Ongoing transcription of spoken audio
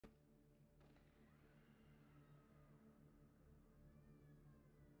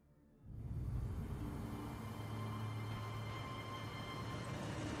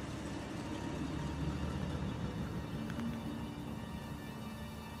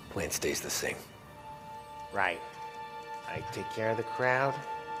Plan stays the same. Right. I take care of the crowd,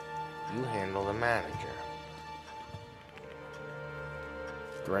 you handle the manager.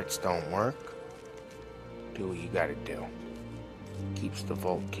 Threats don't work, do what you gotta do. Keeps the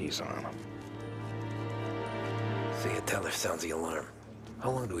vault keys on him. See a teller sounds the alarm.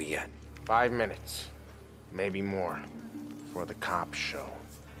 How long do we get? 5 minutes, maybe more, before the cops show.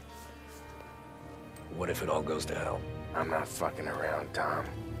 What if it all goes to hell? I'm not fucking around, Tom.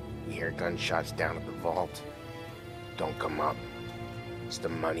 You hear gunshots down at the vault? Don't come up. It's the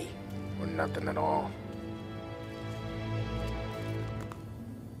money, or nothing at all.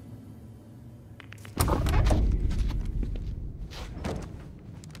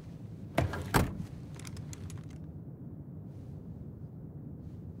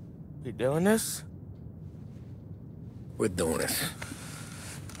 You doing this? We're doing this.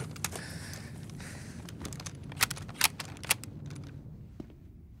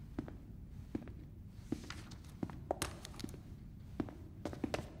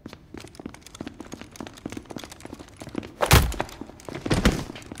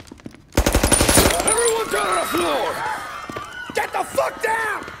 Everyone down on the floor! Get the fuck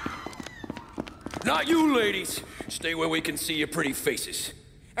down! Not you, ladies. Stay where we can see your pretty faces.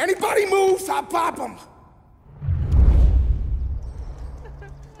 Anybody moves, I'll pop them!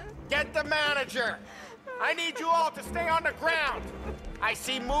 Get the manager! I need you all to stay on the ground. I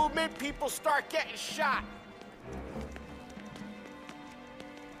see movement, people start getting shot.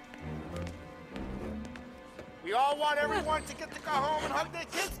 We all want everyone to get to go home and hug their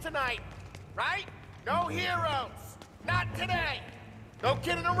kids tonight, right? No heroes. Not today. No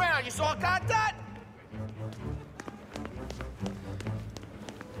kidding around. You all got that?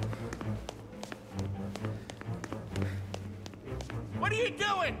 What are you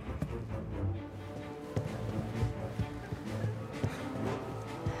doing?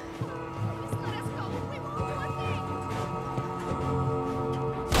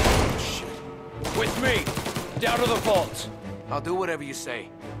 With me! Down to the vault! I'll do whatever you say.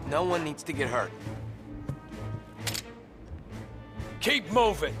 No one needs to get hurt. Keep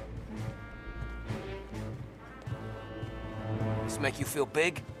moving! This make you feel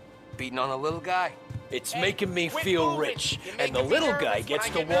big? Beating on a little guy? It's making me feel rich, and the little guy gets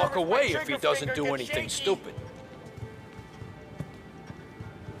to walk away if he doesn't do anything stupid.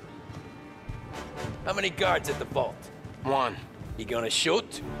 How many guards at the vault? 1. You gonna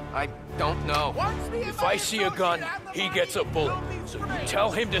shoot? I don't know. If I see a gun, he gets a bullet. So you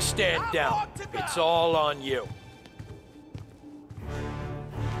tell him to stand down. It's all on you.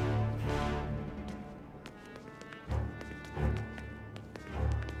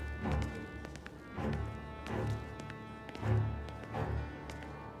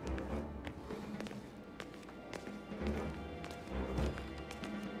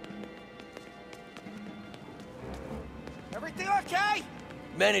 Everything okay?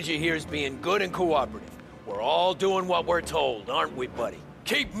 Manager here is being good and cooperative. We're all doing what we're told, aren't we, buddy?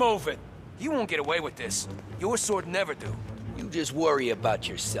 Keep moving. You won't get away with this. Your sword never do. You just worry about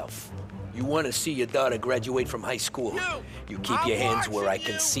yourself. You want to see your daughter graduate from high school. You keep your hands where I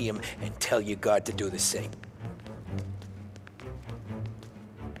can see them and tell your guard to do the same.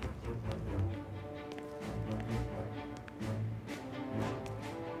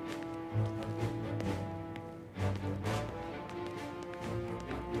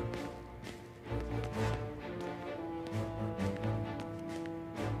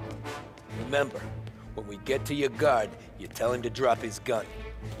 Remember, when we get to your guard, you tell him to drop his gun.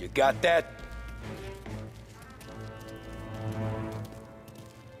 You got that?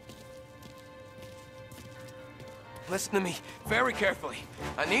 Listen to me very carefully.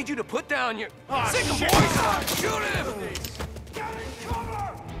 I need you to put down your... Sick of shit. boys! Shoot him! Get in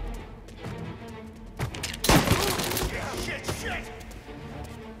cover! Shit!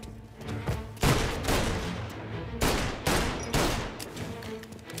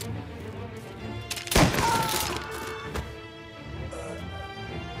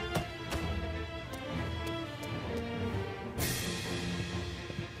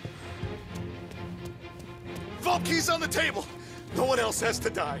 Vault keys on the table! No one else has to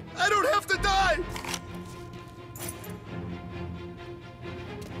die. I don't have to die!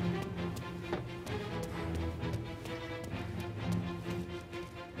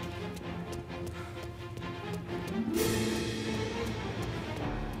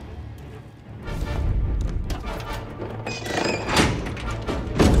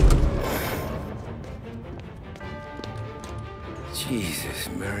 Jesus,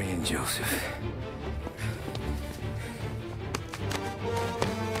 Mary and Joseph.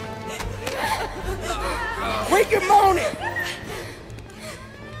 Rick and Moaning!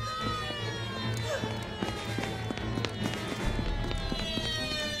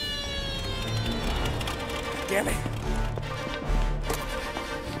 damn it.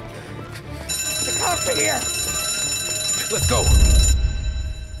 The cops are here! Let's go.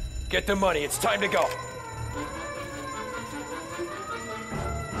 Get the money. It's time to go.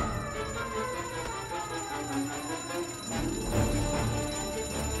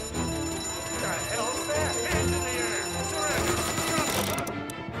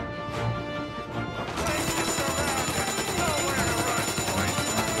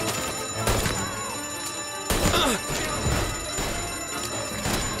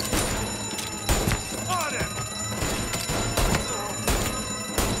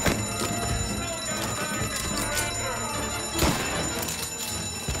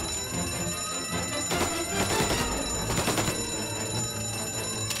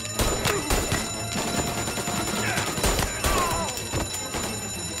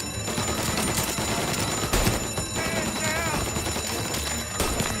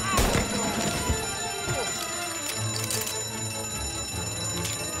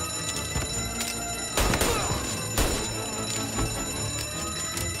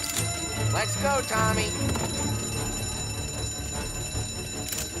 Let's go, Tommy.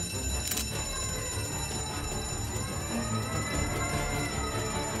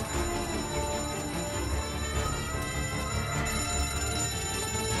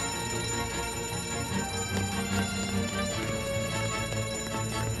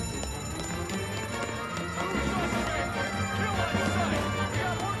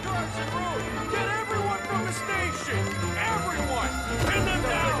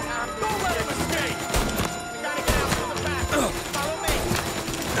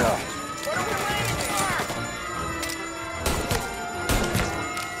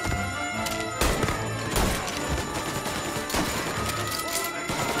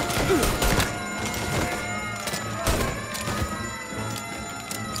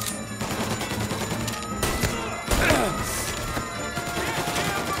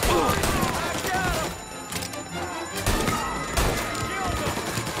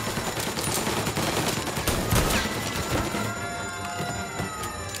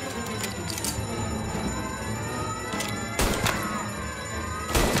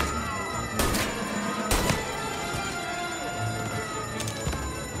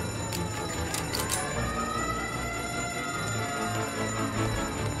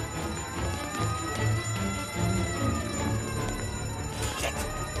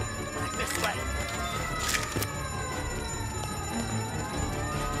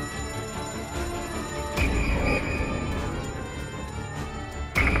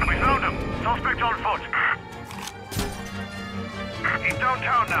 Suspect on foot. He's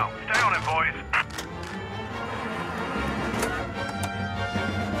downtown now. Stay on it, boys.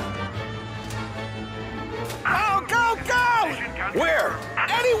 Go, go, go! Where?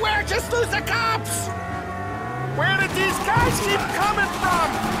 Anywhere, just lose the cops! Where did these guys keep coming from?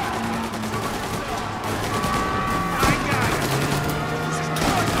 I got it.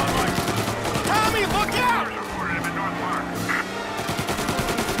 Tommy, look out! Reported him in North Park.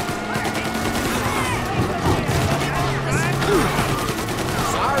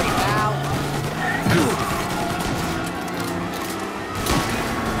 Sorry, pal.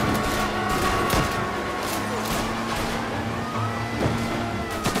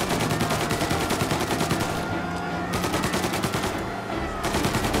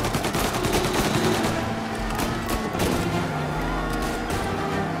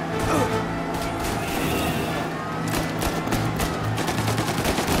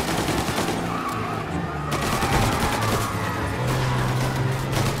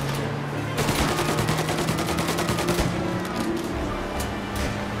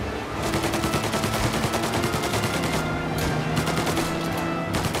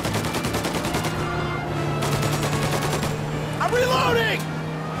 I'm reloading!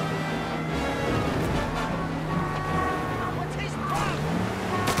 What's his problem?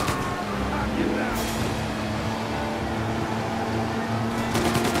 Get down.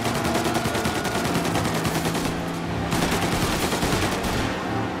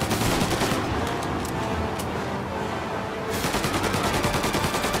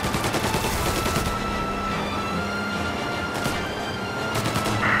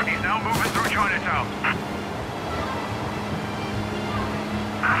 He's now moving through Chinatown.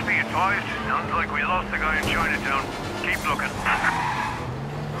 Be advised, sounds like we lost the guy in Chinatown. Keep looking.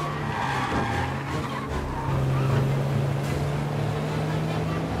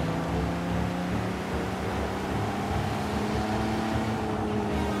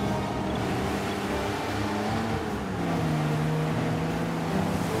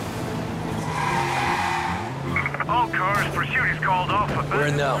 All cars, pursuit is called off.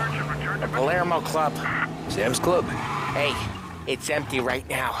 Where now? The Palermo Club. Sam's Club. Hey, it's empty right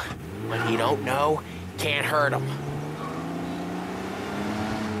now. What you don't know can't hurt him.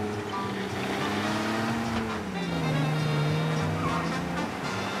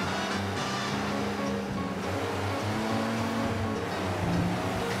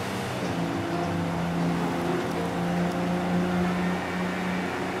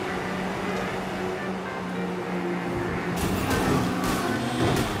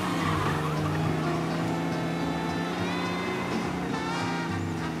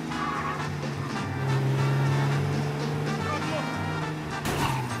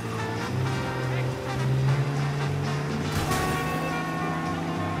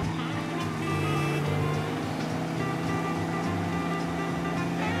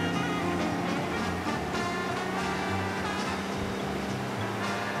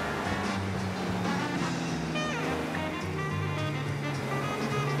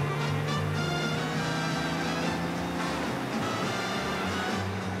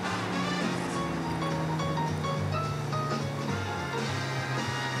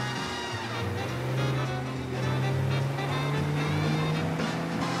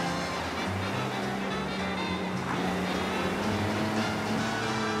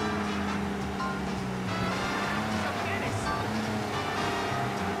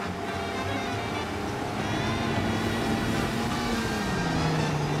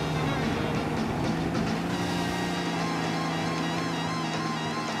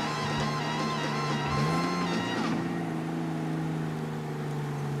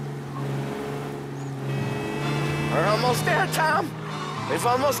 We're almost there, Tom. We've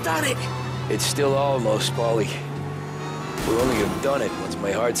almost done it. It's still almost, Paulie. We'll only have done it once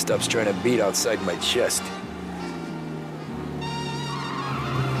my heart stops trying to beat outside my chest.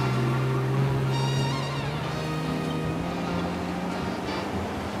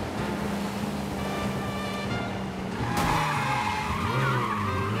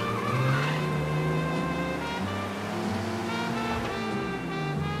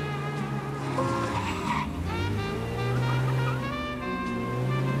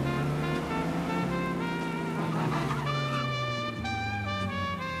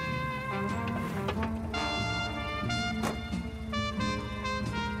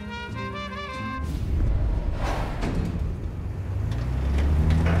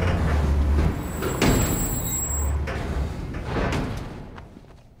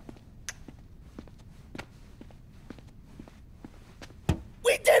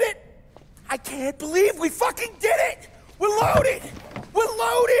 We did it! I can't believe we fucking did it! We're loaded! We're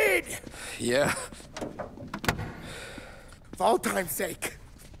loaded! Yeah, For all time's sake.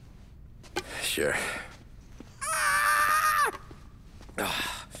 sure.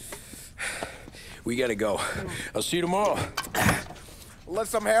 We gotta go. I'll see you tomorrow.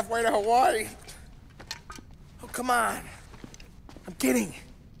 Unless I'm halfway to Hawaii. Oh, come on. I'm kidding.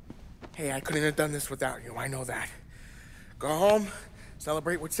 Hey, I couldn't have done this without you. I know that. Go home,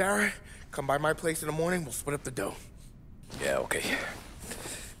 celebrate with Sarah, come by my place in the morning, we'll split up the dough. Yeah, okay.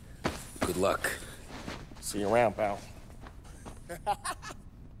 Good luck. See you around, pal.